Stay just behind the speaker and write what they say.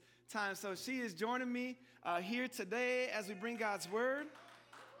time. So she is joining me here today as we bring God's word.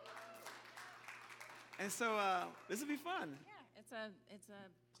 And so this will be fun. Yeah, it's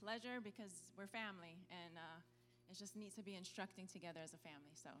a pleasure because we're family, and it's just neat to be instructing together as a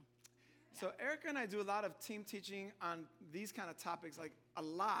family. So Erica and I do a lot of team teaching on these kind of topics, like a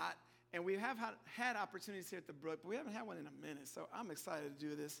lot. And we have had opportunities here at the Brook, but we haven't had one in a minute. So I'm excited to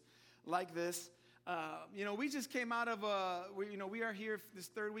do this like this. We just came out of we are here this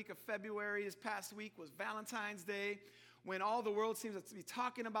third week of February. This past week was Valentine's Day, when all the world seems to be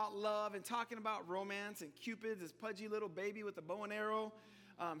talking about love and talking about romance, and Cupid, this pudgy little baby with a bow and arrow,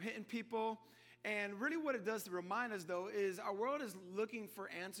 hitting people. And really what it does to remind us, though, is our world is looking for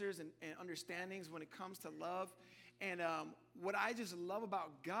answers and understandings when it comes to love. And what I just love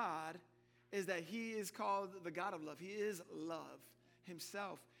about God is that he is called the God of love. He is love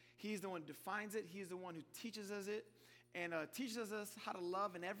himself. He's the one who defines it. He's the one who teaches us it and teaches us how to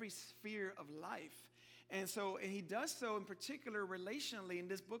love in every sphere of life. And he does so in particular relationally in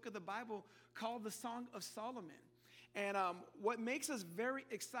this book of the Bible called the Song of Solomon. And what makes us very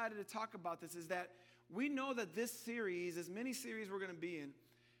excited to talk about this is that we know that this series, as many series we're going to be in,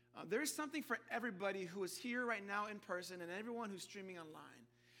 there's something for everybody who is here right now in person and everyone who's streaming online.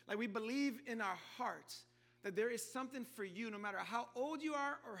 Like, we believe in our hearts that there is something for you no matter how old you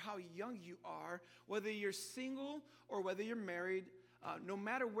are or how young you are, whether you're single or whether you're married, no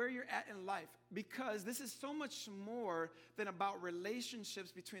matter where you're at in life, because this is so much more than about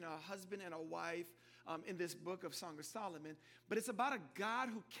relationships between a husband and a wife in this book of Song of Solomon, but it's about a God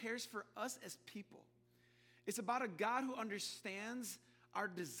who cares for us as people. It's about a God who understands our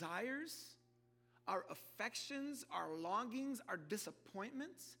desires, our affections, our longings, our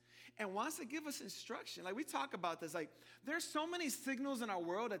disappointments, and wants to give us instruction. Like, we talk about this, like, there's so many signals in our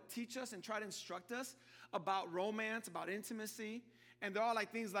world that teach us and try to instruct us about romance, about intimacy, and they're all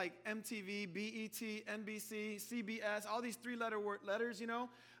like things like MTV, BET, NBC, CBS, all these three-letter letters,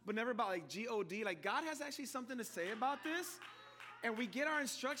 but never about like God. Like, God has actually something to say about this, and we get our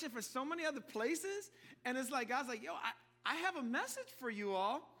instruction from so many other places, and it's like, God's like, I have a message for you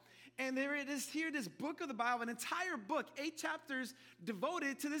all. And there it is here, this book of the Bible, an entire book, 8 chapters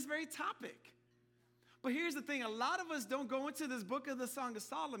devoted to this very topic. But here's the thing, a lot of us don't go into this book of the Song of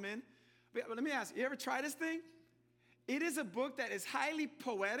Solomon. But let me ask, you ever try this thing? It is a book that is highly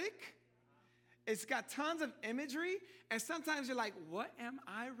poetic. It's got tons of imagery. And sometimes you're like, what am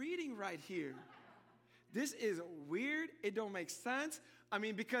I reading right here? This is weird. It don't make sense. I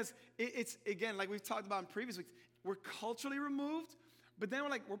mean, because it's, again, like we've talked about in previous weeks, we're culturally removed, but then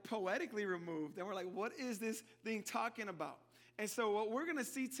we're poetically removed. And we're like, what is this thing talking about? And so what we're going to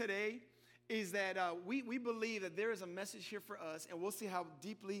see today is that we believe that there is a message here for us, and we'll see how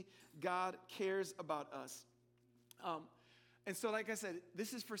deeply God cares about us. And so, like I said,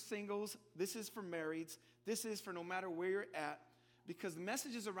 this is for singles. This is for marrieds. This is for no matter where you're at, because the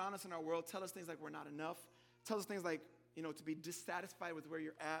messages around us in our world tell us things like we're not enough, tell us things like, to be dissatisfied with where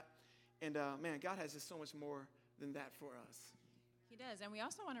you're at. And man, God has just so much more than that for us. he does. And we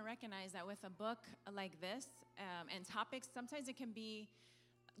also want to recognize that with a book like this and topics, sometimes it can be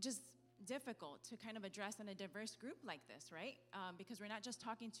just difficult to kind of address in a diverse group like this, right? Because we're not just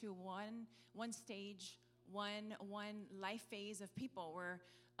talking to one stage, one life phase of people.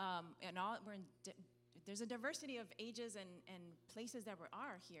 There's a diversity of ages and places that we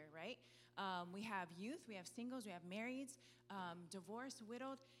are here, right? We have youth, we have singles, we have marrieds, divorced,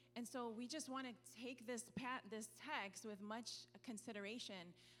 widowed. And so we just want to take this text with much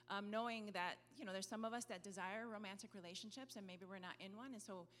consideration, knowing that, there's some of us that desire romantic relationships and maybe we're not in one. And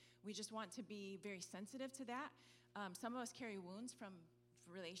so we just want to be very sensitive to that. Some of us carry wounds from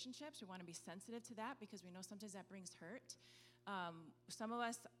relationships. We want to be sensitive to that because we know sometimes that brings hurt. Some of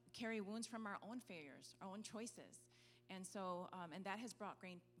us carry wounds from our own failures, our own choices. And so, and that has brought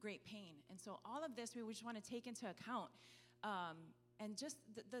great pain. And so all of this, we just want to take into account. And just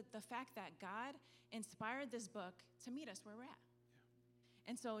the fact that God inspired this book to meet us where we're at. Yeah.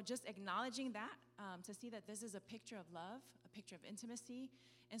 And so just acknowledging that, to see that this is a picture of love, a picture of intimacy.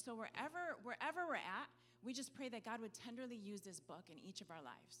 And so wherever we're at, we just pray that God would tenderly use this book in each of our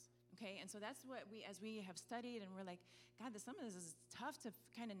lives. Okay, and so that's what as we have studied, and we're like, God, some of this is tough to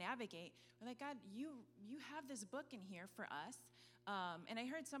kind of navigate. We're like, God, you have this book in here for us. And I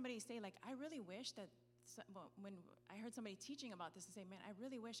heard somebody say, like, I really wish that, when I heard somebody teaching about this, and say, man, I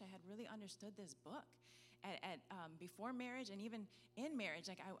really wish I had really understood this book at before marriage and even in marriage.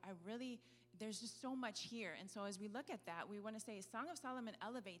 Like, I really, there's just so much here. And so as we look at that, we want to say Song of Solomon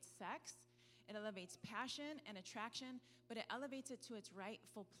elevates sex. It elevates passion and attraction, but it elevates it to its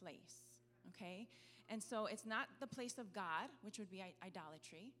rightful place, okay? And so it's not the place of God, which would be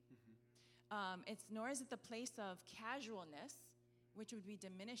idolatry. Mm-hmm. Nor is it the place of casualness, which would be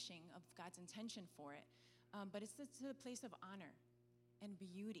diminishing of God's intention for it, but it's to the place of honor and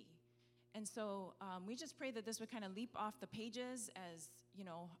beauty. And so we just pray that this would kind of leap off the pages as,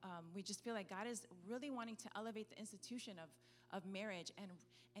 we just feel like God is really wanting to elevate the institution of marriage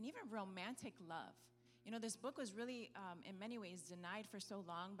and even romantic love. This book was really, in many ways, denied for so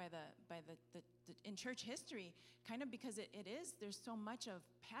long by the in church history, kind of because there's so much of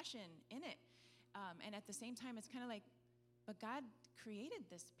passion in it. And at the same time, it's kind of like, but God created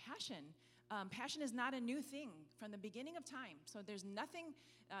this passion. Passion is not a new thing from the beginning of time. So there's nothing,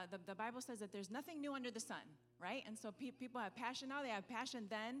 the Bible says that there's nothing new under the sun, right? And so people have passion now, they have passion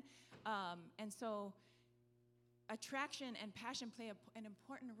then. And so attraction and passion play an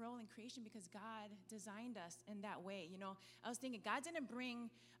important role in creation because God designed us in that way. I was thinking, God didn't bring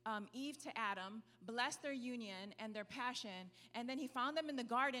Eve to Adam, bless their union and their passion, and then he found them in the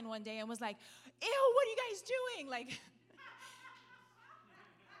garden one day and was like, ew, what are you guys doing?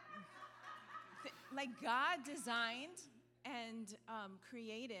 Like God designed and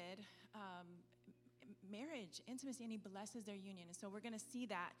created marriage, intimacy, and he blesses their union. And so we're going to see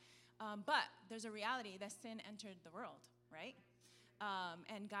that. But there's a reality that sin entered the world, right?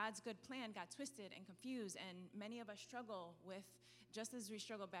 And God's good plan got twisted and confused. And many of us struggle with, just as we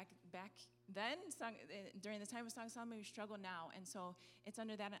struggled back then, during the time of Song of Solomon, we struggle now. And so it's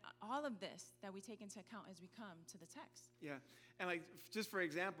under that, all of this that we take into account as we come to the text. Yeah. And just for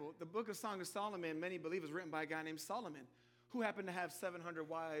example, the book of Song of Solomon, many believe, was written by a guy named Solomon, who happened to have 700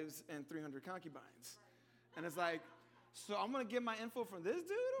 wives and 300 concubines. And it's like, so I'm going to get my info from this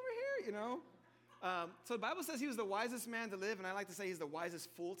dude over here, So the Bible says he was the wisest man to live, and I like to say he's the wisest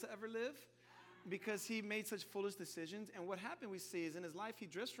fool to ever live because he made such foolish decisions. And what happened, we see, is in his life, he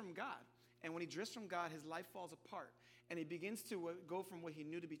drifts from God. And when he drifts from God, his life falls apart. And he begins to go from what he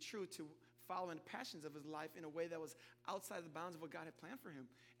knew to be true to following the passions of his life in a way that was outside the bounds of what God had planned for him.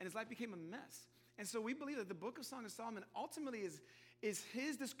 And his life became a mess. And so we believe that the book of Song of Solomon ultimately is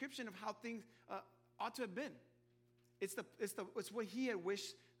his description of how things ought to have been. It's what he had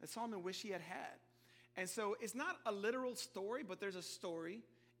wished, that Solomon wished he had had. And so it's not a literal story, but there's a story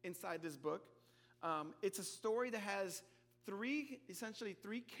inside this book. It's a story that has essentially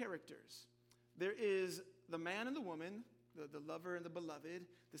three characters. There is the man and the woman, the lover and the beloved,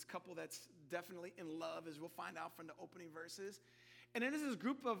 this couple that's definitely in love, as we'll find out from the opening verses. And then there's this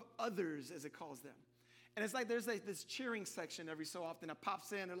group of others, as it calls them. And it's like there's this cheering section every so often that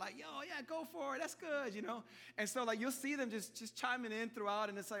pops in. They're like, yo, yeah, go for it. That's good, And so you'll see them just chiming in throughout.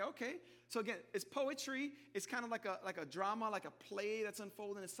 And it's like, okay. So again, it's poetry. It's kind of like a drama, like a play that's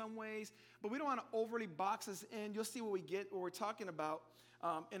unfolding in some ways. But we don't want to overly box us in. You'll see what we're talking about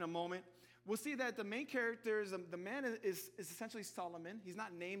in a moment. We'll see that the main characters, the man is essentially Solomon. He's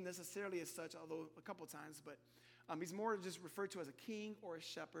not named necessarily as such, although a couple times, but he's more just referred to as a king or a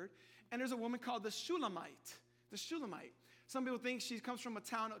shepherd. And there's a woman called the Shulamite. The Shulamite. Some people think she comes from a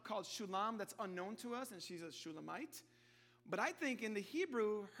town called Shulam that's unknown to us, and she's a Shulamite. But I think in the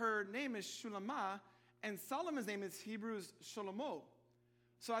Hebrew, her name is Shulamah, and Solomon's name is Hebrew's Shlomo.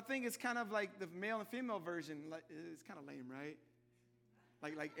 So I think it's kind of like the male and female version. It's kind of lame, right?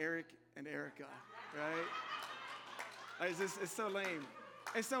 Like Eric and Erica, right? It's so lame.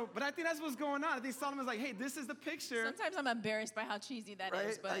 And so, but I think that's what's going on. I think Solomon's like, hey, this is the picture. Sometimes I'm embarrassed by how cheesy that right?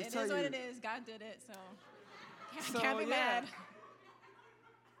 is, but it is what it is. God did it, so can't be yeah. mad.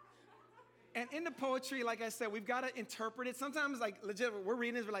 And in the poetry, like I said, we've got to interpret it. Sometimes, legit, we're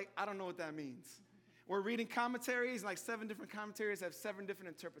reading this, we're like, I don't know what that means. We're reading commentaries, 7 different commentaries have 7 different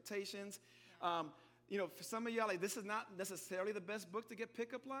interpretations. For some of y'all, this is not necessarily the best book to get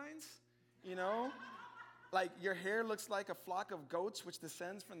pickup lines, your hair looks like a flock of goats which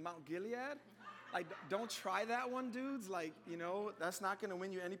descends from Mount Gilead. Don't try that one, dudes. That's not going to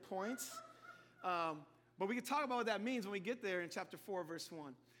win you any points. But we can talk about what that means when we get there in chapter 4, verse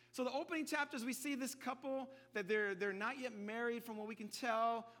 1. So the opening chapters, we see this couple that they're not yet married from what we can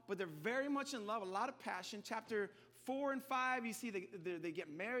tell, but they're very much in love, a lot of passion. Chapter 4 and 5, you see they get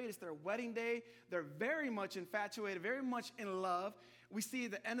married. It's their wedding day. They're very much infatuated, very much in love. We see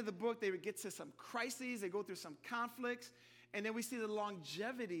at the end of the book, they get to some crises. They go through some conflicts. And then we see the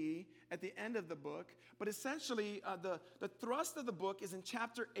longevity at the end of the book. But essentially, the thrust of the book is in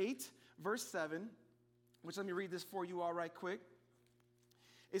chapter 8, verse 7, which let me read this for you all right quick.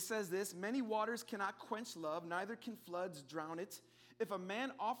 It says this: many waters cannot quench love, neither can floods drown it. If a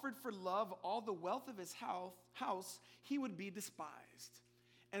man offered for love all the wealth of his house, he would be despised.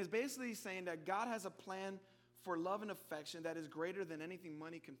 And it's basically saying that God has a plan for love and affection that is greater than anything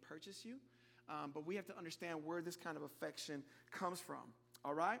money can purchase you. But we have to understand where this kind of affection comes from.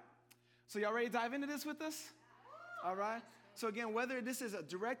 All right? So y'all ready to dive into this with us? All right. So again, whether this is a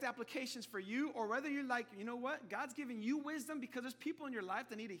direct applications for you or whether you're like, you know what? God's giving you wisdom because there's people in your life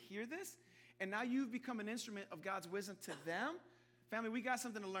that need to hear this. And now you've become an instrument of God's wisdom to them. Family, we got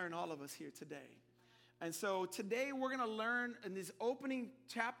something to learn, all of us here today. And so today we're going to learn in this opening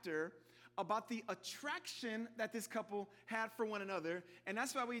chapter about the attraction that this couple had for one another. And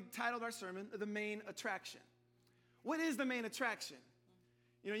that's why we titled our sermon, The Main Attraction. What is the main attraction?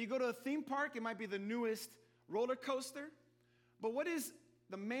 You know, you go to a theme park, it might be the newest roller coaster. But what is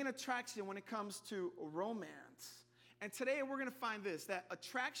the main attraction when it comes to romance? And today we're going to find this, that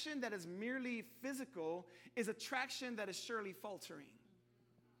attraction that is merely physical is attraction that is surely faltering.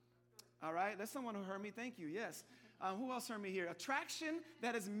 All right, that's someone who heard me. Thank you. Yes. Who else heard me here? Attraction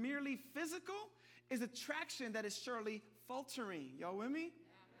that is merely physical is attraction that is surely faltering. Y'all with me?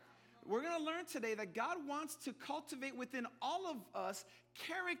 We're going to learn today that God wants to cultivate within all of us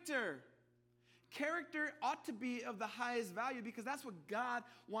character. Character ought to be of the highest value because that's what God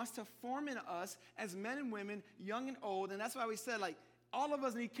wants to form in us as men and women, young and old. And that's why we said, like, all of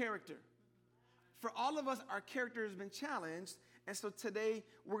us need character. For all of us, our character has been challenged. And so today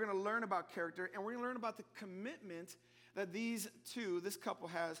we're going to learn about character and we're going to learn about the commitment that this couple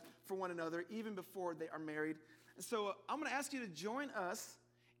has for one another, even before they are married. And so I'm going to ask you to join us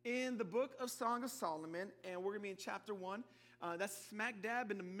in the book of Song of Solomon, and we're going to be in chapter 1. That's smack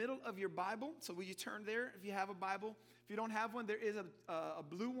dab in the middle of your Bible. So will you turn there if you have a Bible? If you don't have one, there is a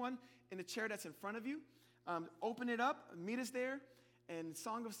blue one in the chair that's in front of you. Open it up, meet us there in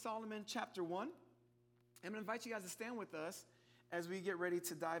Song of Solomon, chapter 1. I'm going to invite you guys to stand with us as we get ready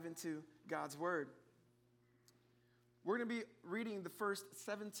to dive into God's Word. We're going to be reading the first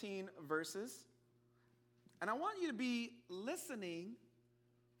 17 verses. And I want you to be listening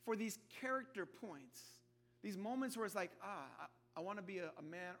for these character points. These moments where it's like, I want to be a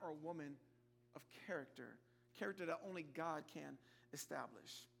man or a woman of character that only God can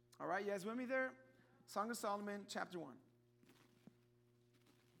establish. All right, you guys with me there? Song of Solomon, chapter 1.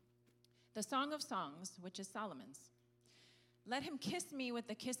 The Song of Songs, which is Solomon's. Let him kiss me with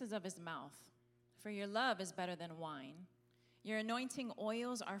the kisses of his mouth, for your love is better than wine. Your anointing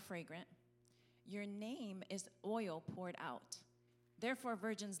oils are fragrant. Your name is oil poured out. Therefore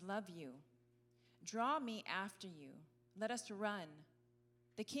virgins love you. Draw me after you. Let us run.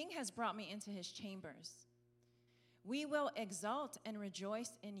 The king has brought me into his chambers. We will exult and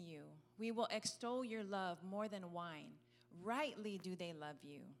rejoice in you. We will extol your love more than wine. Rightly do they love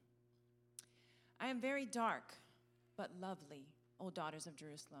you. I am very dark, but lovely, O daughters of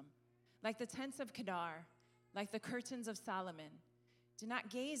Jerusalem. Like the tents of Kedar, like the curtains of Solomon. Do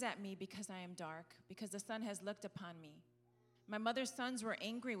not gaze at me because I am dark, because the sun has looked upon me. My mother's sons were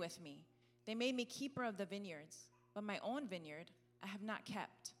angry with me. They made me keeper of the vineyards, but my own vineyard I have not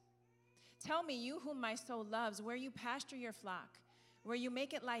kept. Tell me, you whom my soul loves, where you pasture your flock, where you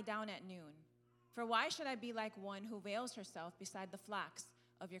make it lie down at noon. For why should I be like one who veils herself beside the flocks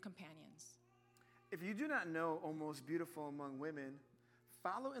of your companions? If you do not know, O most beautiful among women,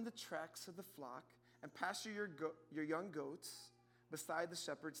 follow in the tracks of the flock and pasture your young goats beside the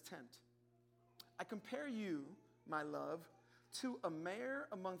shepherd's tent. I compare you, my love, to a mare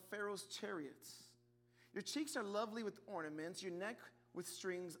among Pharaoh's chariots. Your cheeks are lovely with ornaments, your neck with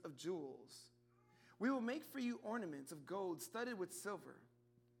strings of jewels. We will make for you ornaments of gold studded with silver.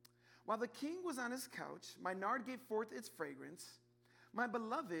 While the king was on his couch, my nard gave forth its fragrance. My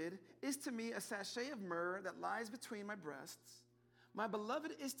beloved is to me a sachet of myrrh that lies between my breasts. My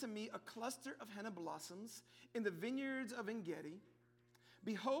beloved is to me a cluster of henna blossoms in the vineyards of En-gedi.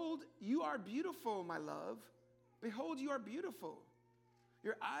 Behold, you are beautiful, my love. Behold, you are beautiful.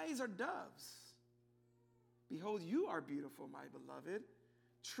 Your eyes are doves. Behold, you are beautiful, my beloved,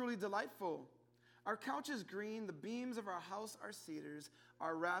 truly delightful. Our couch is green, the beams of our house are cedars,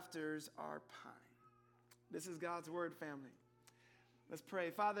 our rafters are pine. This is God's word, family. Let's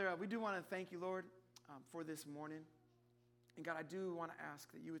pray. Father, we do want to thank you, Lord, for this morning. And God, I do want to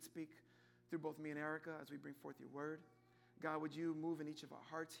ask that you would speak through both me and Erica as we bring forth your word. God, would you move in each of our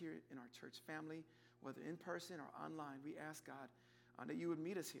hearts here in our church family, whether in person or online. We ask, God, that you would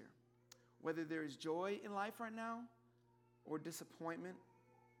meet us here. Whether there is joy in life right now or disappointment,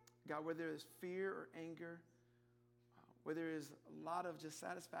 God, whether there is fear or anger, whether there is a lot of just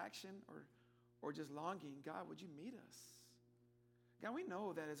satisfaction or just longing, God, would you meet us? God, we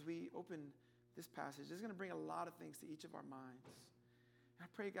know that as we open this passage, it's going to bring a lot of things to each of our minds. And I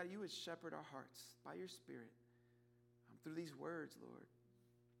pray, God, you would shepherd our hearts by your Spirit through these words, Lord.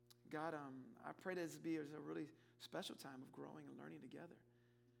 God, I pray that this be a really special time of growing and learning together.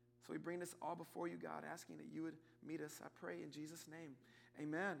 So we bring this all before you, God, asking that you would meet us. I pray in Jesus' name.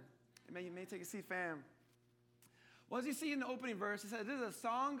 Amen. Amen. You may take a seat, fam. Well, as you see in the opening verse, it says this is a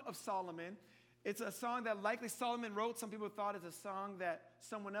song of Solomon. It's a song that likely Solomon wrote. Some people thought it's a song that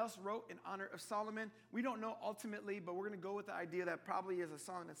someone else wrote in honor of Solomon. We don't know ultimately, but we're going to go with the idea that probably is a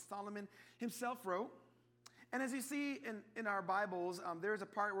song that Solomon himself wrote. And as you see in our Bibles, there's a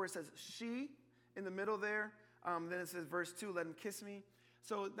part where it says she in the middle there. Then it says verse 2, let him kiss me.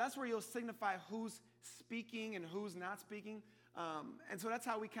 So that's where you'll signify who's speaking and who's not speaking. And so that's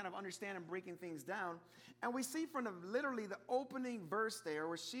how we kind of understand and breaking things down. And we see from literally the opening verse there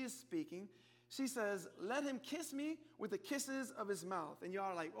where she is speaking, she says, let him kiss me with the kisses of his mouth. And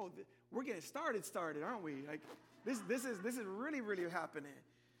y'all are like, oh, we're getting started, aren't we? Like this is really, really happening.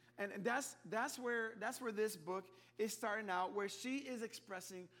 And that's where this book is starting out, where she is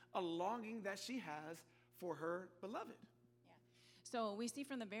expressing a longing that she has for her beloved. Yeah. So we see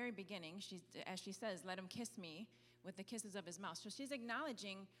from the very beginning, as she says, let him kiss me with the kisses of his mouth. So she's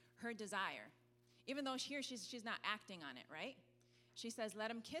acknowledging her desire, even though here she's not acting on it, right? She says, let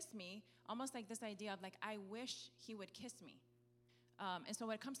him kiss me, almost like this idea of like, I wish he would kiss me. And so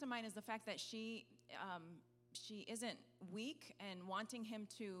what comes to mind is the fact that she isn't weak and wanting him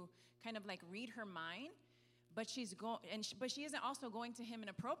to kind of like read her mind, but she isn't also going to him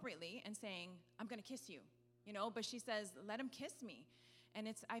inappropriately and saying, I'm going to kiss you, but she says, let him kiss me. And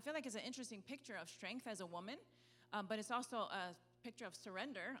I feel like it's an interesting picture of strength as a woman, but it's also a picture of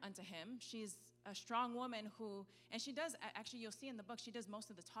surrender unto him. She's a strong woman and she does, actually you'll see in the book, she does most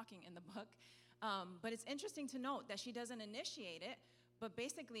of the talking in the book. But it's interesting to note that she doesn't initiate it, but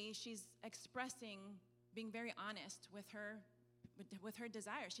basically she's expressing, being very honest with her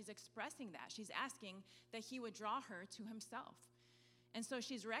desire. She's expressing that. She's asking that he would draw her to himself. And so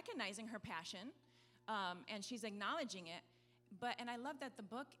she's recognizing her passion, and she's acknowledging it. And I love that the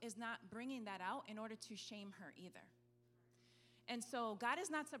book is not bringing that out in order to shame her either. And so God is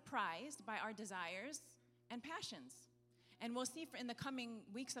not surprised by our desires and passions. And we'll see in the coming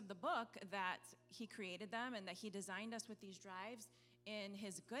weeks of the book that he created them and that he designed us with these drives in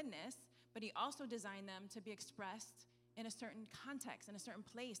his goodness, but he also designed them to be expressed in a certain context, in a certain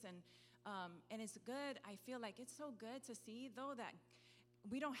place. And it's good, I feel like it's so good to see, though, that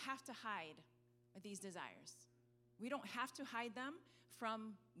we don't have to hide these desires. We don't have to hide them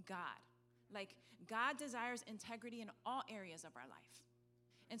from God. Like, God desires integrity in all areas of our life.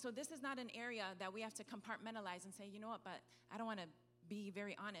 And so this is not an area that we have to compartmentalize and say, you know what, but I don't want to be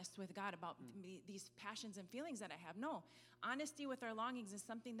very honest with God about these passions and feelings that I have. No, honesty with our longings is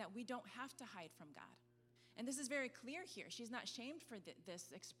something that we don't have to hide from God. And this is very clear here. She's not shamed for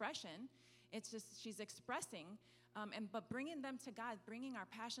this expression. It's just she's expressing, but bringing them to God, bringing our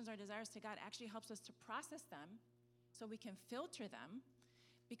passions, our desires to God actually helps us to process them so we can filter them,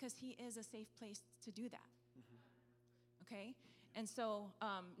 because he is a safe place to do that. Mm-hmm. Okay? And so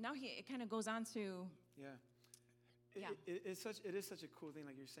now it kind of goes on to... Yeah. It is such a cool thing,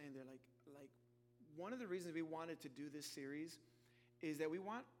 like you're saying there. Like one of the reasons we wanted to do this series is that we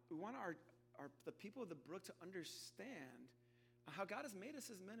want the people of the Brook to understand how God has made us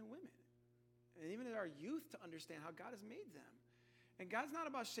as men and women, and even our youth to understand how God has made them. And God's not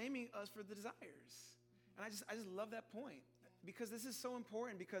about shaming us for the desires. And I just love that point, because this is so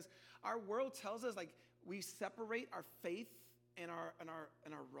important, because our world tells us like we separate our faith and our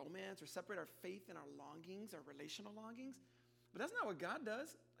romance, or separate our faith and our longings, our relational longings. But that's not what God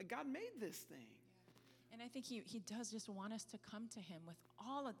does. Like, God made this thing. Yeah. And I think he does just want us to come to him with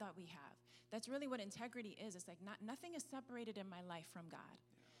all of that we have. That's really what integrity is. It's like nothing is separated in my life from God.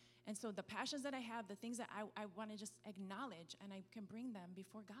 Yeah. And so the passions that I have, the things that I want to just acknowledge, and I can bring them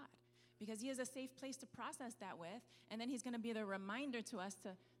before God, because he is a safe place to process that with. And then he's going to be the reminder to us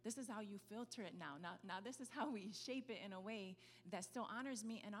this is how you filter it now. Now this is how we shape it in a way that still honors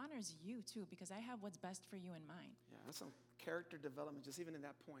me and honors you too, because I have what's best for you in mind. Yeah, that's some character development, just even in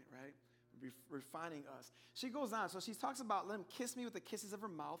that point, right? Refining us. She goes on. So she talks about, let him kiss me with the kisses of her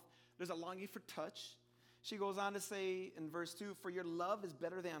mouth. There's a longing for touch. She goes on to say in verse 2, for your love is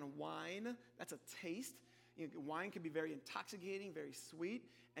better than wine. That's a taste. Wine can be very intoxicating, very sweet.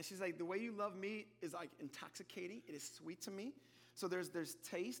 And she's like, the way you love me is like intoxicating. It is sweet to me. So there's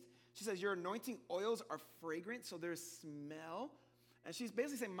taste. She says, your anointing oils are fragrant. So there's smell. And she's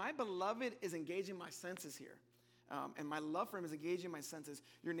basically saying, my beloved is engaging my senses here. And my love for him is engaging my senses.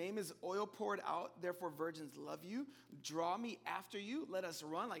 Your name is oil poured out. Therefore, virgins love you. Draw me after you. Let us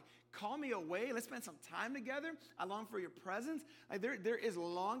run. Like, call me away. Let's spend some time together. I long for your presence. Like, there is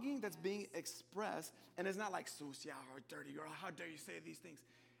longing that's being expressed. And it's not like, Susia, or dirty girl, how dare you say these things.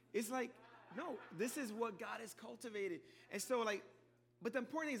 It's like, no, this is what God has cultivated. And so, like, but the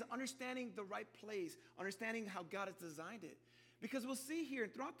important thing is understanding the right place, understanding how God has designed it. Because we'll see here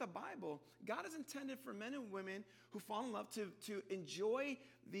throughout the Bible, God has intended for men and women who fall in love to enjoy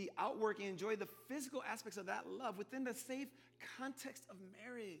the outworking, enjoy the physical aspects of that love within the safe context of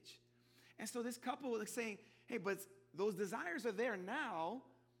marriage. And so this couple is saying, hey, but those desires are there now,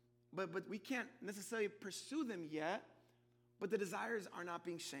 but we can't necessarily pursue them yet, but the desires are not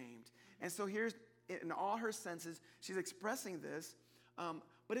being shamed. And so here's, in all her senses, she's expressing this,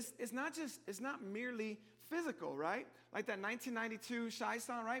 but it's not merely physical, right? Like that 1992 Shy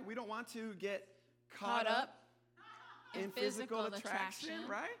song, right? We don't want to get caught up in physical attraction,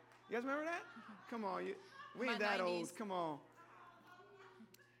 right? You guys remember that? Come on, we ain't that 90s. Old. Come on.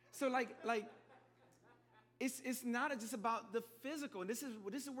 So like it's not just about the physical. And this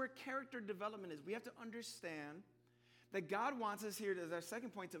is where character development is. We have to understand that God wants us here, as our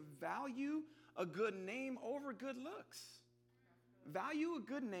second point, to value a good name over good looks. Value a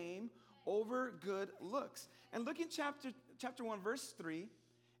good name over good looks. And look in chapter 1, verse 3,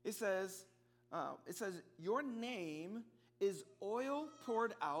 it says, your name is oil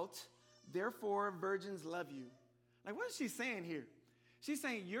poured out, therefore virgins love you. Like, what is she saying here? She's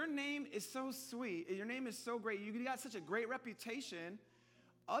saying, your name is so sweet, your name is so great, you got such a great reputation.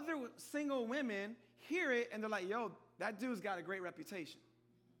 Other single women hear it, and they're like, yo, that dude's got a great reputation.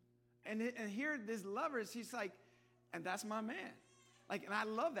 And here, this lover, she's like, and that's my man. Like, and I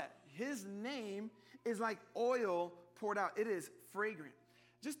love that. His name is like oil poured out. It is fragrant.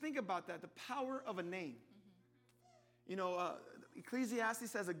 Just think about that, the power of a name. Mm-hmm. You know, Ecclesiastes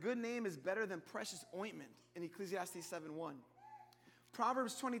says a good name is better than precious ointment in Ecclesiastes 7:1.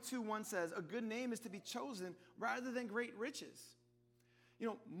 Proverbs 22:1 says a good name is to be chosen rather than great riches. You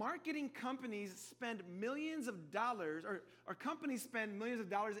know, marketing companies spend millions of dollars, or companies spend millions of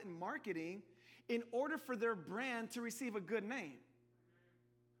dollars in marketing in order for their brand to receive a good name,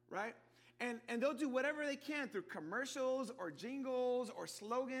 right? And they'll do whatever they can through commercials or jingles or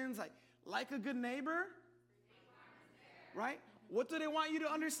slogans like a good neighbor, right? What do they want you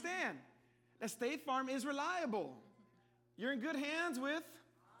to understand? That State Farm is reliable. You're in good hands with,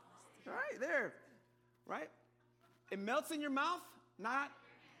 right there, right? It melts in your mouth, not,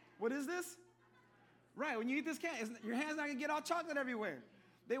 what is this? Right, when you eat this candy, your hand's not gonna get all chocolate everywhere.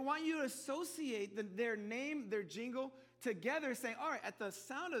 They want you to associate their name, their jingle together, saying, all right, at the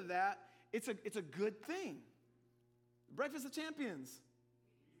sound of that, it's a good thing. Breakfast of Champions.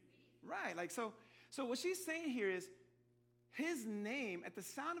 Right, like so what she's saying here is his name, at the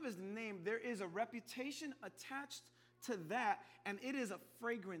sound of his name, there is a reputation attached to that, and it is a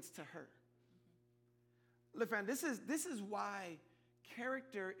fragrance to her. Look, friend, this is why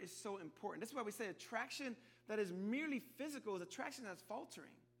character is so important. This is why we say attraction that is merely physical is attraction that's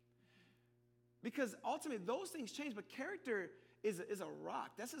faltering. Because ultimately, those things change, but character is a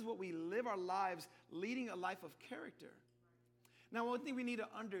rock. This is what we live our lives, leading a life of character. Now, one thing we need to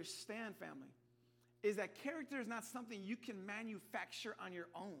understand, family, is that character is not something you can manufacture on your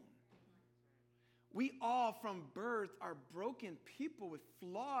own. We all, from birth, are broken people with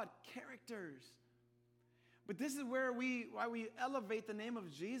flawed characters. But this is why we elevate the name of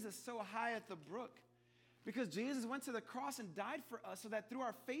Jesus so high at the brook. Because Jesus went to the cross and died for us so that through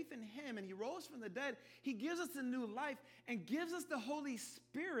our faith in him, and he rose from the dead, he gives us a new life and gives us the Holy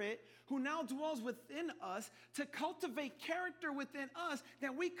Spirit who now dwells within us to cultivate character within us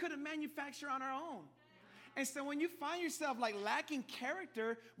that we couldn't manufacture on our own. And so when you find yourself like lacking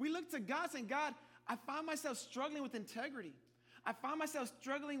character, we look to God saying, God, I find myself struggling with integrity. I find myself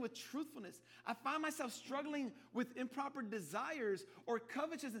struggling with truthfulness. I find myself struggling with improper desires or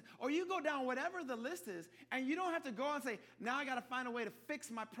covetousness. Or you go down whatever the list is, and you don't have to go and say, now I got to find a way to fix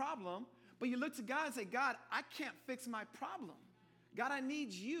my problem. But you look to God and say, God, I can't fix my problem. God, I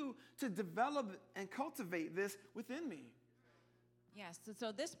need you to develop and cultivate this within me. Yes,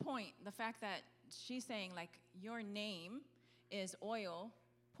 so this point, the fact that she's saying, like, your name is oil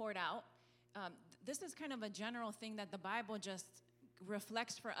poured out, this is kind of a general thing that the Bible just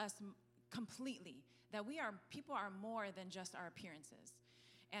reflects for us completely, that people are more than just our appearances.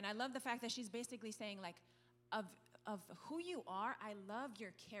 And I love the fact that she's basically saying, like, of who you are, I love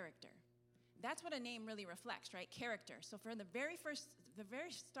your character. That's what a name really reflects, right? Character. So for the very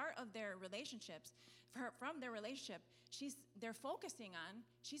start of their relationships, from their relationship, she's focusing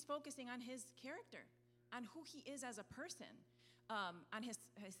on his character, on who he is as a person.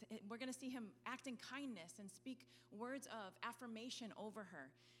 We're going to see him act in kindness and speak words of affirmation over her.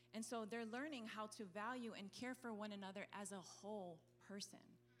 And so they're learning how to value and care for one another as a whole person.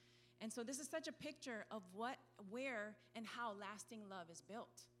 And so this is such a picture of where, and how lasting love is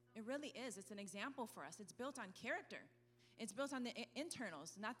built. It really is. It's an example for us. It's built on character. It's built on the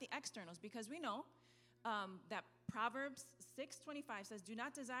internals, not the externals, because we know that Proverbs 6:25 says, "Do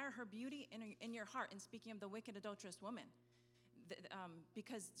not desire her beauty in your heart," and speaking of the wicked adulterous woman,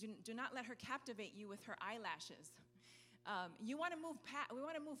 because do not let her captivate you with her eyelashes. We want to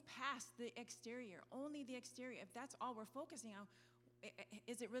move past the exterior, only the exterior. If that's all we're focusing on,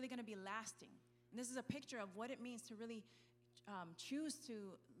 is it really going to be lasting? And this is a picture of what it means to really choose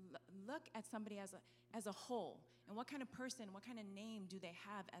to look at somebody as a whole, and what kind of person, what kind of name do they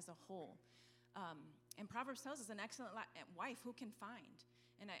have as a whole. And Proverbs tells us an excellent wife who can find,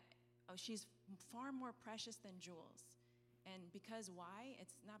 and she's far more precious than jewels. And because why?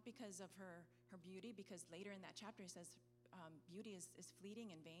 It's not because of her beauty, because later in that chapter it says beauty is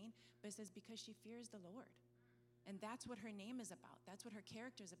fleeting and vain, but it says because she fears the Lord. And that's what her name is about. That's what her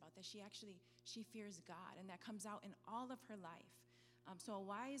character is about, that she fears God, and that comes out in all of her life. So a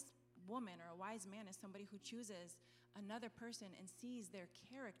wise woman or a wise man is somebody who chooses another person and sees their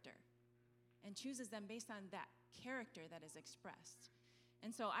character and chooses them based on that character that is expressed.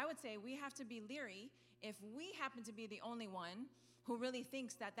 And so I would say we have to be leery if we happen to be the only one who really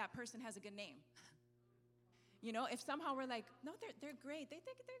thinks that that person has a good name. You know, if somehow we're like, no, they're great. They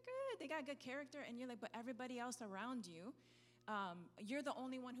think they're good. They got good character. And you're like, but everybody else around you, you're the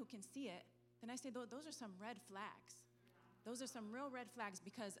only one who can see it. Then I say, those are some red flags. Those are some real red flags,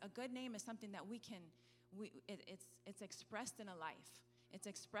 because a good name is something that it's expressed in a life. It's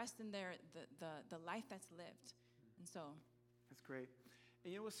expressed in the life that's lived. And so. That's great.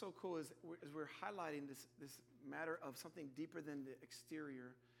 And you know what's so cool is we're highlighting this matter of something deeper than the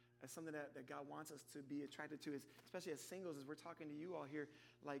exterior, as something that God wants us to be attracted to, especially as singles, as we're talking to you all here,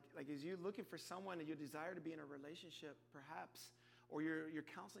 like as you're looking for someone and you desire to be in a relationship, perhaps, or you're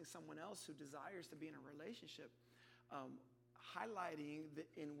counseling someone else who desires to be in a relationship, highlighting the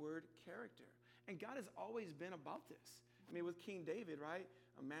inward character. And God has always been about this. I mean, with King David, right?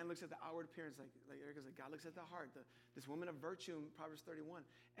 A man looks at the outward appearance, like Erica said, God looks at the heart, this woman of virtue in Proverbs 31.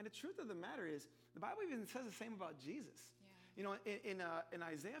 And the truth of the matter is, the Bible even says the same about Jesus. You know, in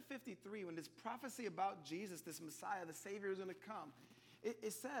Isaiah 53, when this prophecy about Jesus, this Messiah, the Savior who's going to come,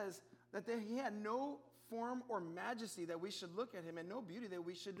 it says that he had no form or majesty that we should look at him, and no beauty that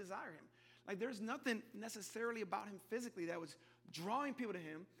we should desire him. Like, there's nothing necessarily about him physically that was drawing people to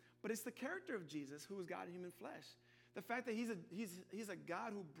him, but it's the character of Jesus, who was God in human flesh. The fact that he's a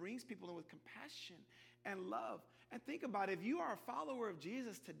God who brings people in with compassion and love. And think about it, if you are a follower of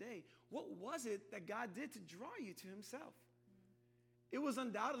Jesus today, what was it that God did to draw you to himself? It was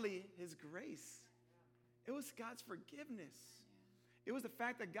undoubtedly his grace. It was God's forgiveness. It was the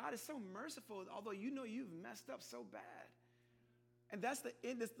fact that God is so merciful, although you know you've messed up so bad. And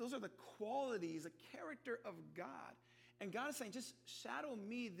those are the qualities, the character of God. And God is saying, just shadow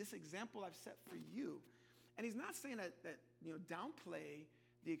me, this example I've set for you. And he's not saying that downplay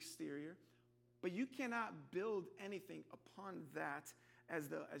the exterior, but you cannot build anything upon that as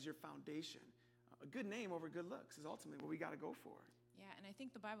your foundation. A good name over good looks is ultimately what we got to go for. Yeah, and I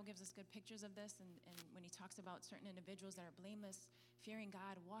think the Bible gives us good pictures of this, and when he talks about certain individuals that are blameless, fearing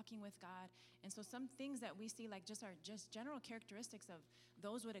God, walking with God. And so some things that we see, like just general characteristics of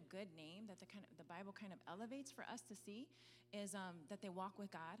those with a good name that the Bible kind of elevates for us to see is that they walk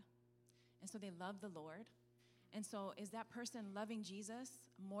with God, and so they love the Lord. And so is that person loving Jesus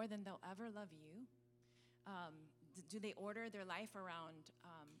more than they'll ever love you? Do they order their life around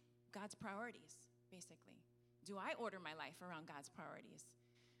God's priorities, basically? Do I order my life around God's priorities?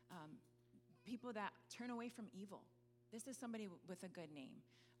 People that turn away from evil. This is somebody with a good name.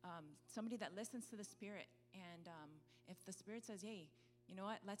 Somebody that listens to the Spirit. And if the Spirit says, hey, you know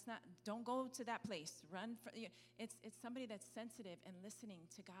what, don't go to that place. Run. It's somebody that's sensitive and listening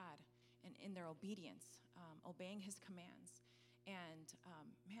to God and in their obedience, obeying his commands. And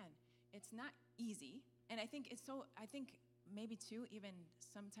man, it's not easy. And I think maybe too, even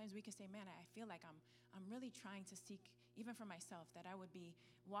sometimes we could say, man, I feel like I'm really trying to seek, even for myself, that I would be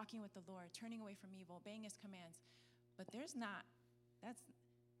walking with the Lord, turning away from evil, obeying his commands. But that's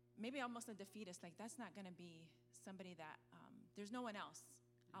maybe almost a defeatist. Like, that's not going to be somebody that, there's no one else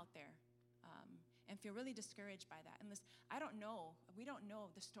out there. And feel really discouraged by that. And we don't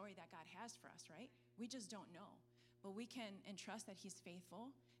know the story that God has for us, right? We just don't know. But we can entrust that he's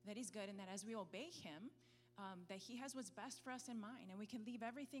faithful, that he's good, and that as we obey him, that he has what's best for us in mind, and we can leave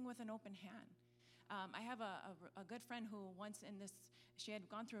everything with an open hand. I have a good friend who once she had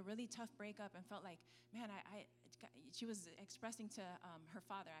gone through a really tough breakup and felt like, man, she was expressing to her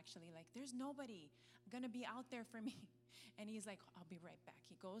father, actually, like, there's nobody going to be out there for me. And he's like, I'll be right back.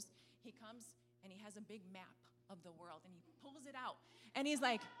 He comes, and he has a big map of the world, and he pulls it out. And he's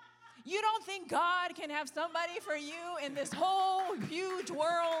like, you don't think God can have somebody for you in this whole huge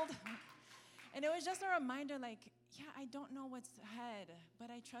world? And it was just a reminder, like, yeah, I don't know what's ahead, but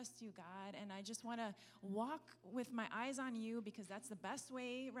I trust you, God, and I just want to walk with my eyes on you because that's the best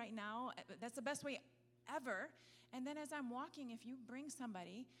way right now. That's the best way ever. And then as I'm walking, if you bring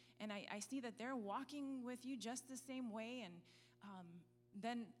somebody and I see that they're walking with you just the same way, and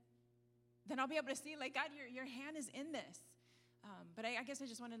then I'll be able to see, like, God, your hand is in this. But I guess I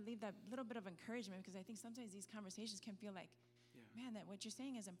just want to leave that little bit of encouragement because I think sometimes these conversations can feel like, man, that what you're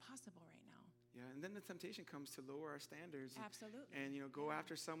saying is impossible right now. Yeah, and then the temptation comes to lower our standards. Absolutely. And, go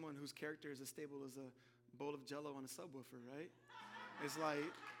after someone whose character is as stable as a bowl of Jell-O on a subwoofer, right? It's like,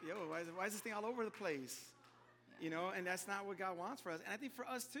 why is this thing all over the place? Yeah. And that's not what God wants for us. And I think for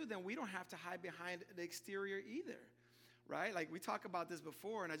us, too, then we don't have to hide behind the exterior either. Right? Like we talked about this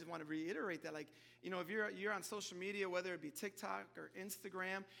before, and I just want to reiterate that. Like, if you're on social media, whether it be TikTok or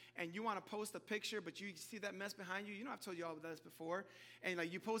Instagram, and you want to post a picture, but you see that mess behind you, I've told you all about this before, and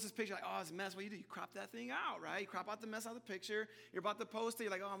like you post this picture, like, oh, it's a mess. What do? You crop that thing out, right? You crop out the mess out of the picture. You're about to post it.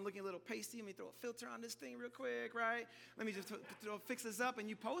 You're like, oh, I'm looking a little pasty. Let me throw a filter on this thing real quick, right? Let me just fix this up, and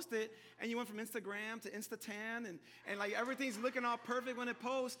you post it, and you went from Instagram to Instatan, and like everything's looking all perfect when it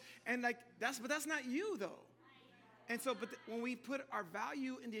posts, and like that's not you though. And so, when we put our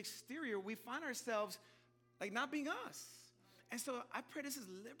value in the exterior, we find ourselves like not being us. And so I pray this is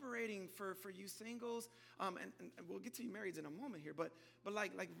liberating for you singles. And we'll get to you marrieds in a moment here. But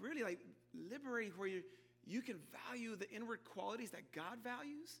like really like liberating where you can value the inward qualities that God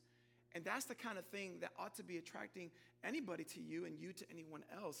values. And that's the kind of thing that ought to be attracting anybody to you and you to anyone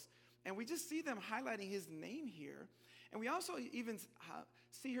else. And we just see them highlighting his name here. And we also even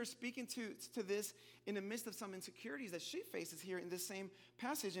see her speaking to this in the midst of some insecurities that she faces here in this same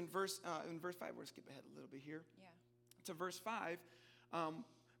passage in verse 5. We'll skip ahead a little bit here to verse 5.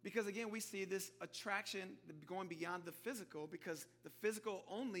 Because again, we see this attraction going beyond the physical because the physical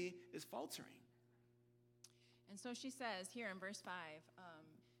only is faltering. And so she says here in verse 5,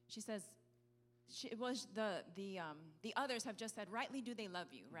 she says, it was the others have just said, rightly do they love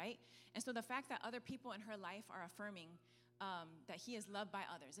you, right? And so the fact that other people in her life are affirming that he is loved by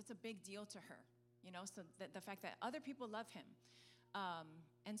others, it's a big deal to her, so the fact that other people love him.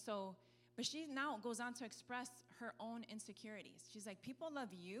 And so, but she now goes on to express her own insecurities. She's like, people love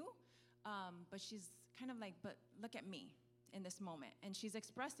you, but she's kind of like, but look at me in this moment. And she's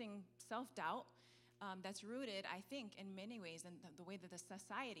expressing self-doubt that's rooted, I think, in many ways in the way that the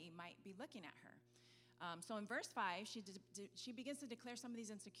society might be looking at her. So in verse 5, she begins to declare some of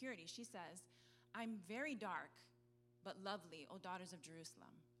these insecurities. She says, I'm very dark, but lovely, O daughters of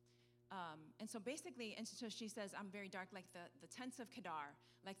Jerusalem. And so basically, and so she says, I'm very dark, like the tents of Kedar,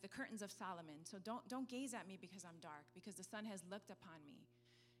 like the curtains of Solomon. So don't gaze at me because I'm dark, because the sun has looked upon me.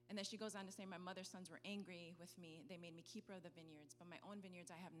 And then she goes on to say, my mother's sons were angry with me. They made me keeper of the vineyards, but my own vineyards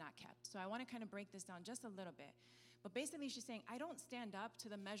I have not kept. So I want to kind of break this down just a little bit. But basically she's saying, I don't stand up to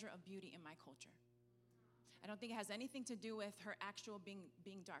the measure of beauty in my culture. I don't think it has anything to do with her actual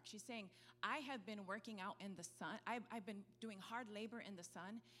being dark. She's saying, I have been working out in the sun. I've been doing hard labor in the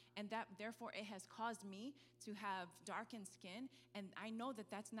sun, and that therefore it has caused me to have darkened skin. And I know that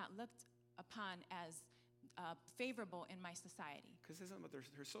that's not looked upon as favorable in my society. Because it says something about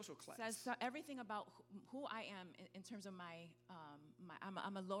her social class. Says everything about who I am in terms of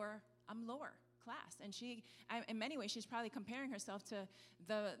I'm lower class. And she, in many ways, she's probably comparing herself to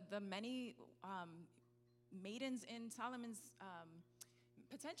the many maidens in Solomon's,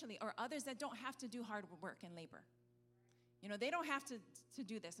 potentially, or others that don't have to do hard work and labor. They don't have to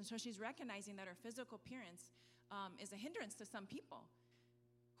do this. And so she's recognizing that her physical appearance is a hindrance to some people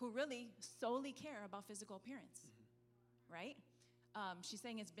who really solely care about physical appearance, right? She's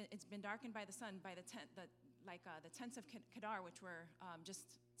saying it's been darkened by the sun, by the tents of Kedar, which were just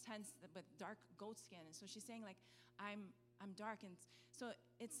tents with dark goat skin. And so she's saying, like, I'm dark. And so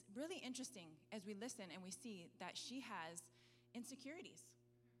it's really interesting as we listen and we see that she has insecurities,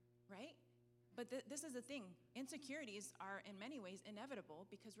 right? But this is the thing. Insecurities are in many ways inevitable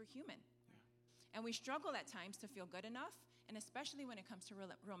because we're human. Yeah. And we struggle at times to feel good enough, and especially when it comes to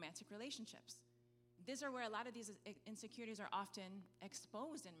romantic relationships. These are where a lot of these insecurities are often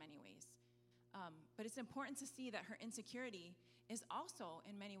exposed in many ways. But it's important to see that her insecurity is also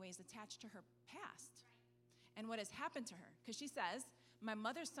in many ways attached to her past and what has happened to her. Because she says, my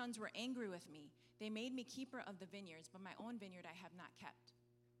mother's sons were angry with me. They made me keeper of the vineyards, but my own vineyard I have not kept.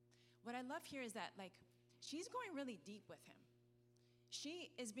 What I love here is that, like, she's going really deep with him.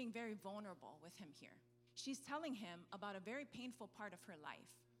 She is being very vulnerable with him here. She's telling him about a very painful part of her life,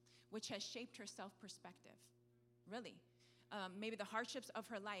 which has shaped her self-perspective, really. Maybe the hardships of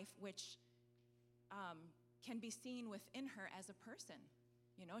her life, which can be seen within her as a person.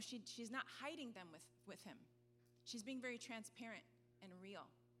 She's not hiding them with him. She's being very transparent and real.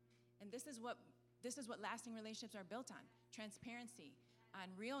 And this is what lasting relationships are built on: transparency, on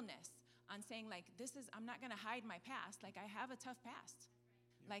realness, on saying, like, I'm not going to hide my past. Like, I have a tough past.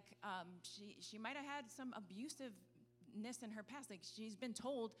 Yeah. Like, she might have had some abusiveness in her past. Like, she's been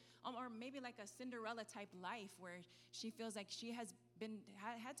told, or maybe like a Cinderella type life where she feels like she has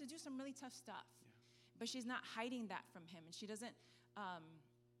had to do some really tough stuff. Yeah. But she's not hiding that from him. And she doesn't,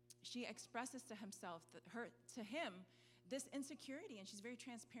 she expresses to him, this insecurity, and she's very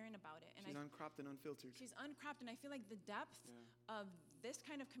transparent about it. And she's uncropped and unfiltered. She's uncropped, and I feel like the depth of this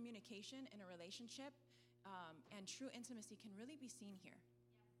kind of communication in a relationship and true intimacy can really be seen here.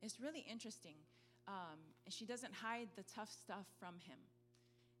 It's really interesting. And she doesn't hide the tough stuff from him.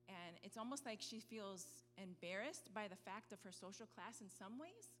 And it's almost like she feels embarrassed by the fact of her social class in some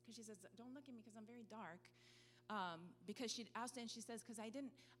ways, because she says, don't look at me because I'm very dark. Because she says, because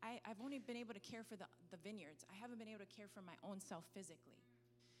I've only been able to care for the vineyards. I haven't been able to care for my own self physically.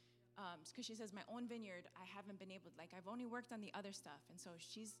 Because she says, my own vineyard, I haven't been able, like, I've only worked on the other stuff. And so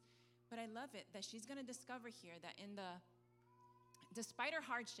but I love it that she's going to discover here that despite her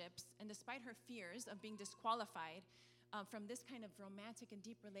hardships and despite her fears of being disqualified from this kind of romantic and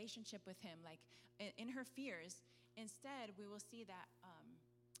deep relationship with him, like in her fears, instead we will see that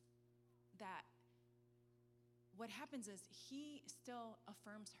what happens is he still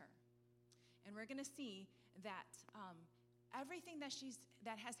affirms her. And we're going to see that everything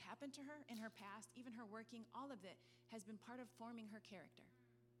that has happened to her in her past, even her working, all of it has been part of forming her character.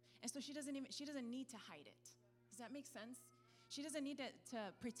 And so she doesn't need to hide it. Does that make sense? She doesn't need to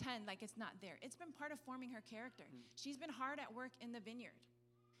pretend like it's not there. It's been part of forming her character. She's been hard at work in the vineyard.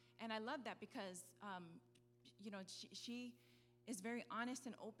 And I love that because, she is very honest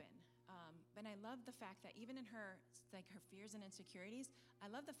and open. And I love the fact that even in her fears and insecurities, I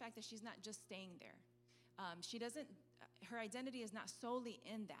love the fact that she's not just staying there. Her identity is not solely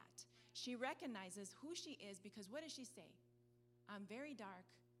in that. She recognizes who she is because what does she say? I'm very dark,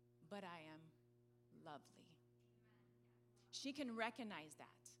 but I am lovely. She can recognize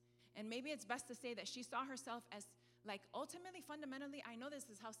that. And maybe it's best to say that she saw herself as, like, ultimately, fundamentally, I know this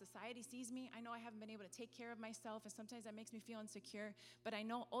is how society sees me. I know I haven't been able to take care of myself, and sometimes that makes me feel insecure. But I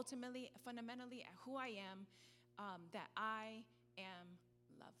know ultimately, fundamentally, who I am, that I am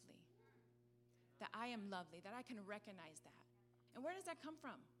lovely. That I am lovely, that I can recognize that. And where does that come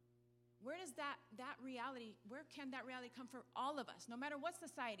from? Where does that reality, where can that reality come for all of us? No matter what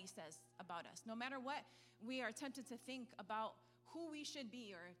society says about us, no matter what we are tempted to think about who we should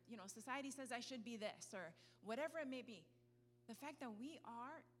be, or, society says I should be this, or whatever it may be. The fact that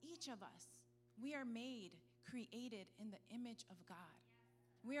each of us, we are made, created in the image of God.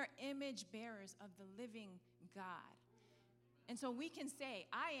 We are image bearers of the living God. And so we can say,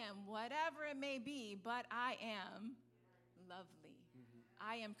 I am whatever it may be, but I am lovely.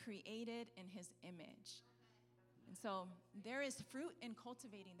 I am created in his image. And so there is fruit in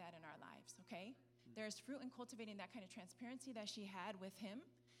cultivating that in our lives, okay? There's fruit in cultivating that kind of transparency that she had with him,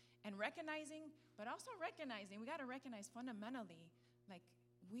 and recognizing, but also recognizing, we got to recognize fundamentally, like,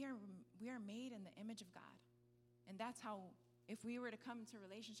 we are made in the image of God. And that's how, if we were to come into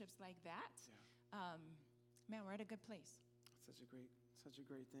relationships like that, man, we're at a good place. Such a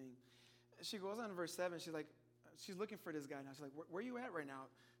great thing. She goes on in verse 7, she's looking for this guy now. She's like, where are you at right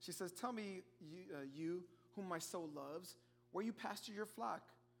now? She says, tell me, you whom my soul loves, where you pasture your flock,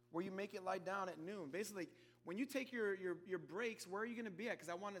 where you make it lie down at noon. Basically, when you take your breaks, where are you going to be at? Because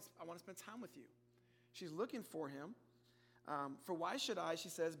I want to spend time with you. She's looking for him. For why should I, she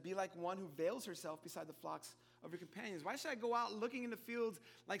says, be like one who veils herself beside the flocks of your companions? Why should I go out looking in the fields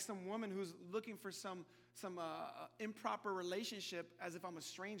like some woman who's looking for some improper relationship, as if I'm a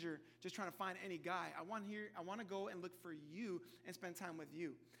stranger just trying to find any guy? I want to go and look for you and spend time with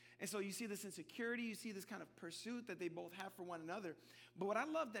you. And so you see this insecurity, you see this kind of pursuit that they both have for one another. But what I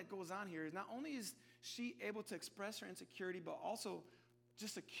love that goes on here is not only is she able to express her insecurity, but also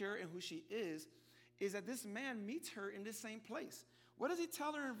just secure in who she is that this man meets her in this same place. What does he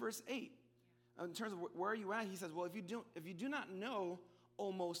tell her in verse 8? In terms of where are you at? He says, well, if you do not know,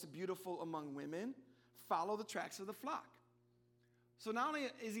 O most beautiful among women, follow the tracks of the flock. So not only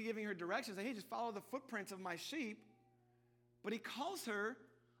is he giving her directions, like, hey, just follow the footprints of my sheep, but he calls her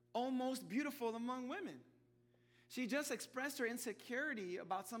almost beautiful among women. She just expressed her insecurity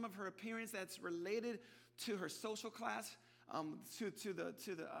about some of her appearance that's related to her social class, to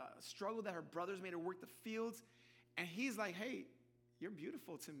the struggle that her brothers made her work the fields. And he's like, hey, you're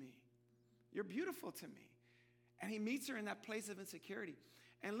beautiful to me. You're beautiful to me. And he meets her in that place of insecurity.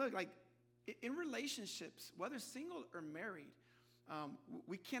 And look, like, in relationships, whether single or married,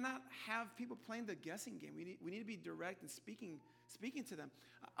 We cannot have people playing the guessing game. We need to be direct and speaking to them.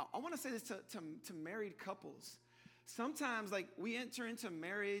 I want to say this to married couples. Sometimes, like, we enter into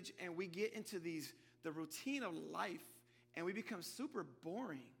marriage and we get into the routine of life, and we become super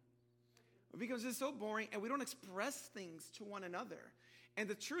boring. It becomes just so boring, and we don't express things to one another. And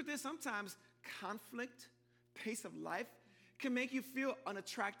the truth is, sometimes conflict, pace of life, can make you feel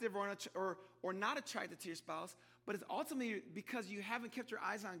unattractive or not attracted to your spouse, but it's ultimately because you haven't kept your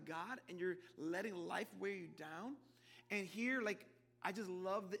eyes on God and you're letting life weigh you down. And here, like, I just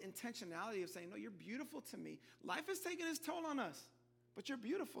love the intentionality of saying, no, you're beautiful to me. Life is taking its toll on us, but you're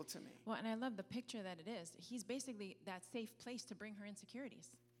beautiful to me. Well, and I love the picture that it is. He's basically that safe place to bring her insecurities,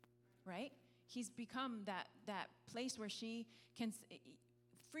 right? He's become that place where she can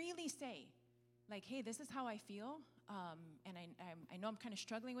freely say, like, hey, this is how I feel, and I know I'm kind of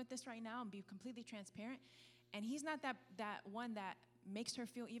struggling with this right now, and be completely transparent. And he's not that one that makes her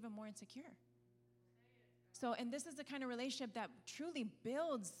feel even more insecure. So, and this is the kind of relationship that truly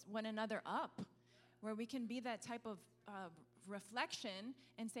builds one another up, where we can be that type of reflection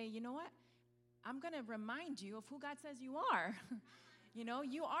and say, you know what? I'm going to remind you of who God says you are. You know,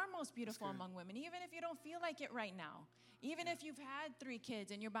 you are most beautiful among women, even if you don't feel like it right now. Even if you've had 3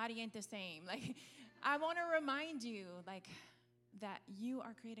 kids and your body ain't the same. Like, I want to remind you, like, that you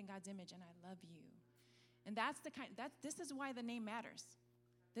are created in God's image, and I love you. And this is why the name matters.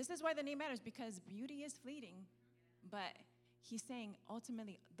 This is why the name matters, because beauty is fleeting, but he's saying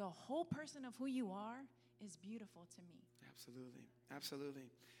ultimately the whole person of who you are is beautiful to me. Absolutely.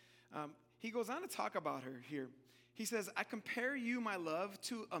 He goes on to talk about her here. He says, I compare you, my love,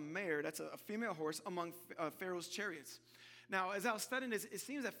 to a mare, that's a female horse, among Pharaoh's chariots. Now, as I was studying this, it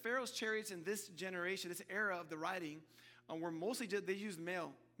seems that Pharaoh's chariots in this generation, this era of the riding, were mostly they used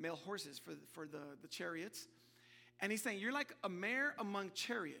male horses for the chariots. And he's saying, you're like a mare among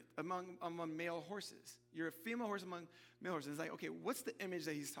male horses. You're a female horse among male horses. It's like, okay, what's the image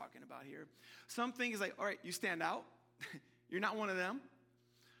that he's talking about here? Some things like, all right, you stand out. You're not one of them.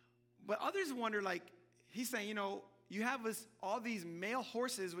 But others wonder, like, he's saying, you know, you have all these male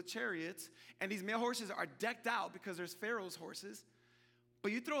horses with chariots, and these male horses are decked out because there's Pharaoh's horses.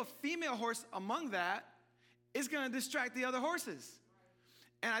 But you throw a female horse among that, it's going to distract the other horses.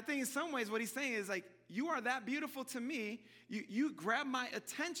 And I think in some ways what he's saying is, like, you are that beautiful to me. You grab my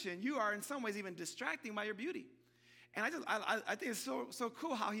attention. You are in some ways even distracting by your beauty. And I think it's so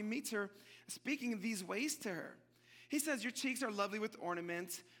cool how he meets her speaking these ways to her. He says, your cheeks are lovely with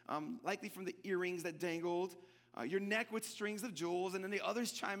ornaments, likely from the earrings that dangled, your neck with strings of jewels. And then the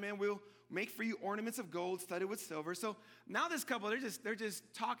others chime in, we'll make for you ornaments of gold studded with silver. So now this couple, they're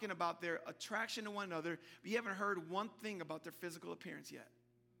just talking about their attraction to one another, but you haven't heard one thing about their physical appearance yet.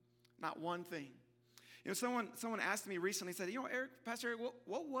 Not one thing. You know, someone asked me recently, said, you know, Pastor Eric,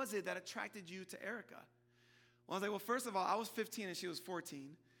 what was it that attracted you to Erica? Well, I was like, well, first of all, I was 15 and she was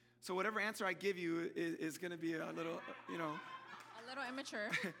 14. So whatever answer I give you is going to be a little, you know. A little immature.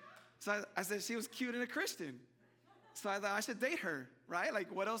 So I said she was cute and a Christian. So I thought I should date her, right?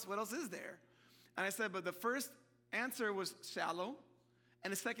 Like, what else is there? And I said, but the first answer was shallow,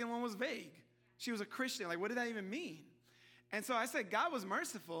 and the second one was vague. She was a Christian. Like, what did that even mean? And so I said, God was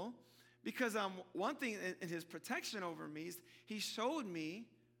merciful because one thing in his protection over me is he showed me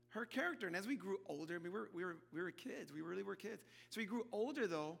her character. And as we grew older, I mean, we were kids. We really were kids. So we grew older,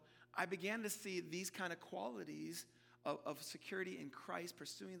 though, I began to see these kind of qualities of security in Christ,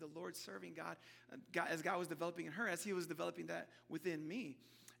 pursuing the Lord, serving God, as God was developing in her, as he was developing that within me.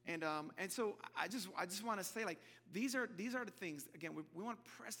 And so I just want to say, like, these are the things, again, we want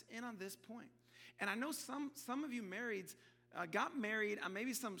to press in on this point. And I know some of you marrieds got married on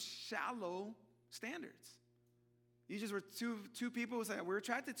maybe some shallow standards. You just were two people who said, we're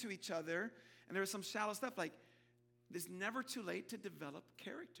attracted to each other, and there was some shallow stuff. Like, it's never too late to develop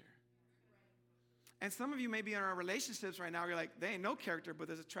character. And some of you may be in our relationships right now, you're like, they ain't no character, but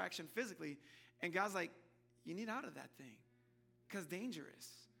there's attraction physically. And God's like, you need out of that thing, because dangerous.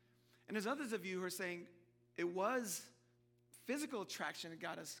 And there's others of you who are saying, it was physical attraction that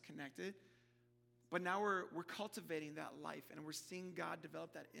got us connected, but now we're cultivating that life, and we're seeing God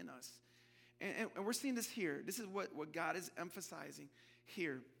develop that in us. And we're seeing this here. This is what God is emphasizing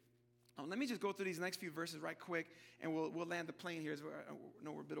here. Let me just go through these next few verses right quick, and we'll land the plane here. I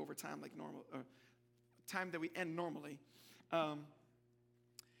know we're a bit over time, like normal, time that we end normally.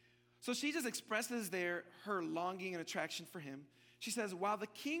 So she just expresses there her longing and attraction for him. She says, while the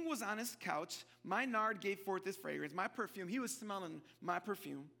king was on his couch, my nard gave forth this fragrance, my perfume. He was smelling my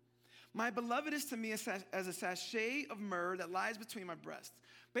perfume. My beloved is to me as a sachet of myrrh that lies between my breasts.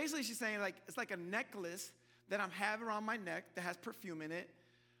 Basically, she's saying, like, it's like a necklace that I'm having around my neck that has perfume in it,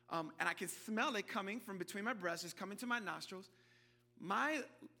 and I can smell it coming from between my breasts, just coming to my nostrils. My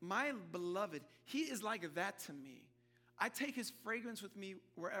beloved, he is like that to me. I take his fragrance with me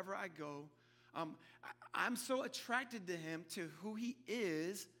wherever I go. I'm so attracted to him, to who he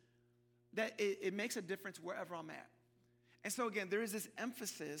is, that it makes a difference wherever I'm at. And so again, there is this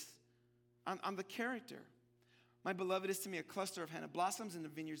emphasis on the character. My beloved is to me a cluster of henna blossoms in the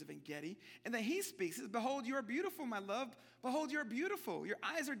vineyards of En-Gedi. And then he speaks, he says, behold, you are beautiful, my love. Behold, you are beautiful. Your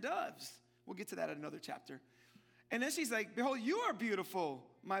eyes are doves. We'll get to that in another chapter. And then she's like, behold, you are beautiful,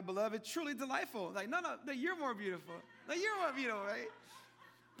 my beloved, truly delightful. Like, no, you're more beautiful. No, you're more beautiful, right?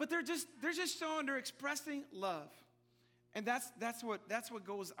 But they're just showing, they're expressing love. And that's what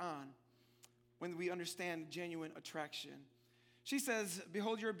goes on when we understand genuine attraction. She says,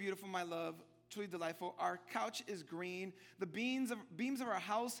 behold, you're beautiful, my love, truly delightful. Our couch is green. The beams of our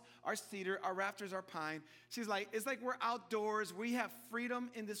house are cedar. Our rafters are pine. She's like, it's like we're outdoors. We have freedom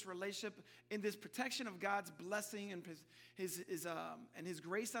in this relationship, in this protection of God's blessing and his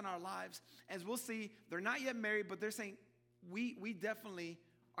grace on our lives. As we'll see, they're not yet married, but they're saying we definitely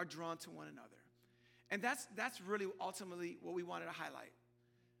are drawn to one another. And that's really ultimately what we wanted to highlight.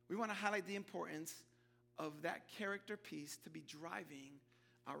 We want to highlight the importance of that character piece to be driving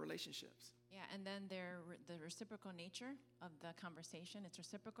our relationships. Yeah, and then the reciprocal nature of the conversation, it's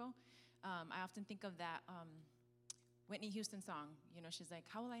reciprocal. I often think of that Whitney Houston song. You know, she's like,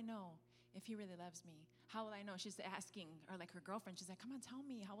 how will I know if he really loves me? How will I know? She's asking, or like her girlfriend, she's like, come on, tell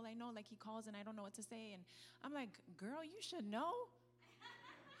me. How will I know? Like he calls and I don't know what to say. And I'm like, girl, you should know.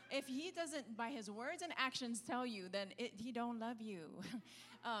 If he doesn't, by his words and actions, tell you, then he don't love you.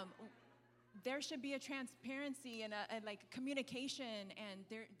 There should be a transparency and a like communication,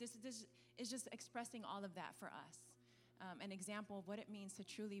 and this is just expressing all of that for us. An example of what it means to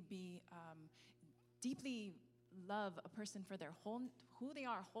truly be deeply love a person for their who they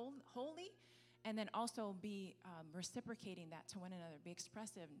are wholly, and then also be reciprocating that to one another. Be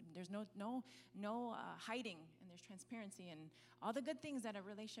expressive. There's no hiding, and there's transparency, and all the good things that a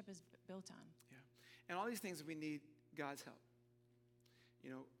relationship is built on. Yeah, and all these things we need God's help.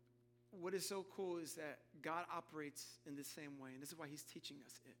 You know, what is so cool is that God operates in the same way, and this is why he's teaching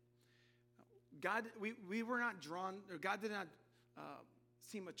us it. God, we were not drawn, or God did not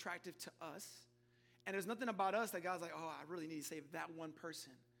seem attractive to us, and there's nothing about us that God's like, oh, I really need to save that one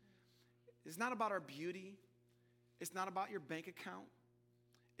person. It's not about our beauty. It's not about your bank account.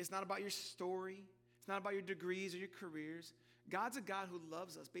 It's not about your story. It's not about your degrees or your careers. God's a God who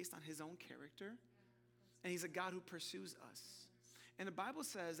loves us based on his own character, and he's a God who pursues us. And the Bible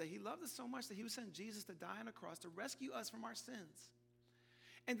says that he loved us so much that he would send Jesus to die on a cross to rescue us from our sins.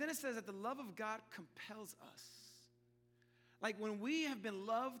 And then it says that the love of God compels us. Like when we have been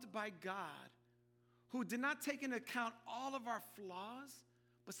loved by God, who did not take into account all of our flaws,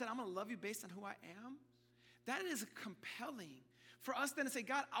 but said, I'm going to love you based on who I am, that is compelling for us then to say,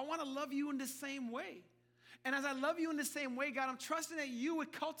 God, I want to love you in the same way. And as I love you in the same way, God, I'm trusting that you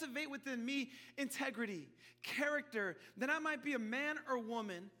would cultivate within me integrity, character, that I might be a man or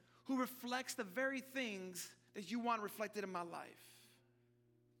woman who reflects the very things that you want reflected in my life.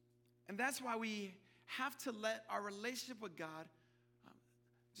 And that's why we have to let our relationship with God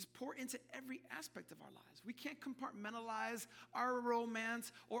just pour into every aspect of our lives. We can't compartmentalize our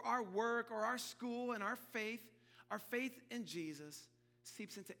romance or our work or our school and our faith. Our faith in Jesus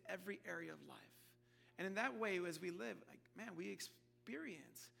seeps into every area of life. And in that way, as we live, like, man, we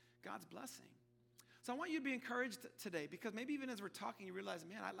experience God's blessing. So I want you to be encouraged today, because maybe even as we're talking, you realize,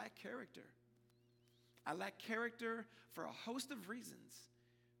 man, I lack character. I lack character for a host of reasons.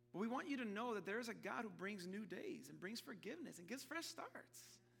 But we want you to know that there is a God who brings new days and brings forgiveness and gives fresh starts.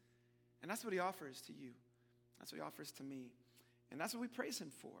 And that's what he offers to you. That's what he offers to me. And that's what we praise him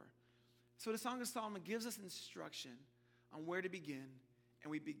for. So the Song of Solomon gives us instruction on where to begin.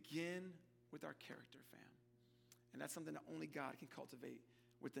 And we begin with our character, fam. And that's something that only God can cultivate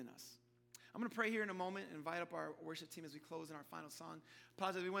within us. I'm going to pray here in a moment and invite up our worship team as we close in our final song.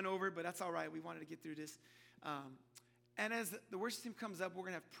 Apologize, we went over it, but that's all right. We wanted to get through this. And as the worship team comes up, we're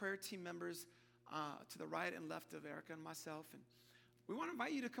going to have prayer team members to the right and left of Erica and myself. And we want to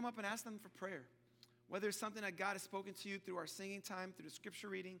invite you to come up and ask them for prayer. Whether it's something that God has spoken to you through our singing time, through the scripture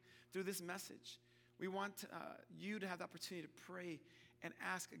reading, through this message. We want you to have the opportunity to pray and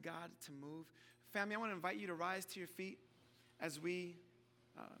ask God to move. Family, I want to invite you to rise to your feet as we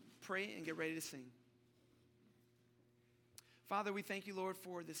pray and get ready to sing. Father, we thank you, Lord,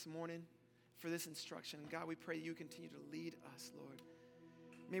 for this morning, for this instruction. And God, we pray you continue to lead us, Lord.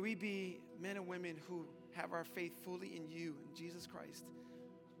 May we be men and women who have our faith fully in you, in Jesus Christ,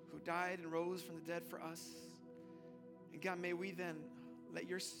 who died and rose from the dead for us, And God, may we then let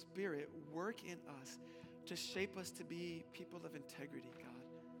your Spirit work in us to shape us to be people of integrity, God.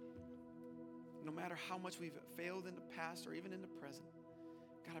 No matter how much we've failed in the past or even in the present,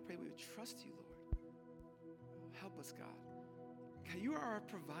 God, I pray we would trust you, Lord. Help us, God. God, you are our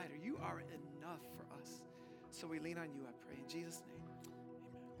provider. You are enough for us. So we lean on you, I pray. In Jesus' name,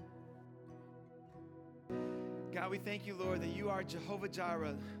 amen. God, we thank you, Lord, that you are Jehovah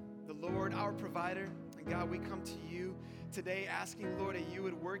Jireh, the Lord, our provider. And God, we come to you today asking, Lord, that you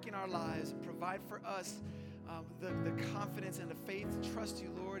would work in our lives, provide for us the confidence and the faith to trust you,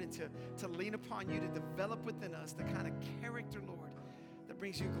 Lord, and to lean upon you, to develop within us the kind of character, Lord, that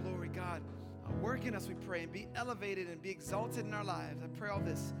brings you glory. God, work in us, we pray, and be elevated and be exalted in our lives. I pray all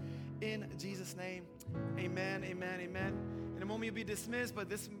this in Jesus' name. Amen, amen, amen. In a moment, you'll be dismissed, but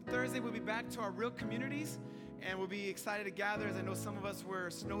this Thursday, we'll be back to our real communities, and we'll be excited to gather, as I know some of us were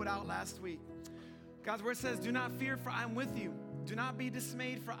snowed out last week. God's word says, do not fear, for I am with you. Do not be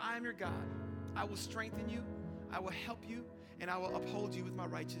dismayed, for I am your God. I will strengthen you, I will help you, and I will uphold you with my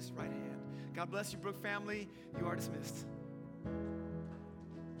righteous right hand. God bless you, Brook family. You are dismissed.